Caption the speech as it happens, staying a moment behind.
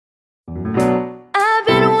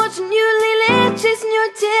chasing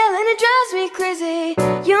your tail and it drives me crazy.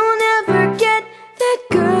 You'll never get that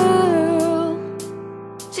girl.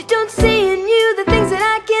 She don't see in you the things that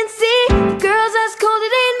I can see. The girl's as cold,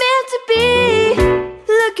 it ain't meant to be.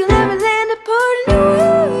 Look, you'll never land a part in the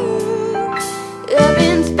world. I've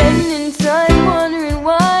been spending time wondering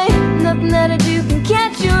why nothing that I do can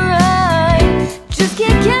catch your eye. Just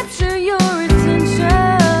can't capture your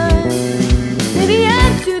attention. Maybe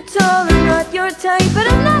I'm too tall and not your type, but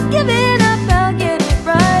I'm not giving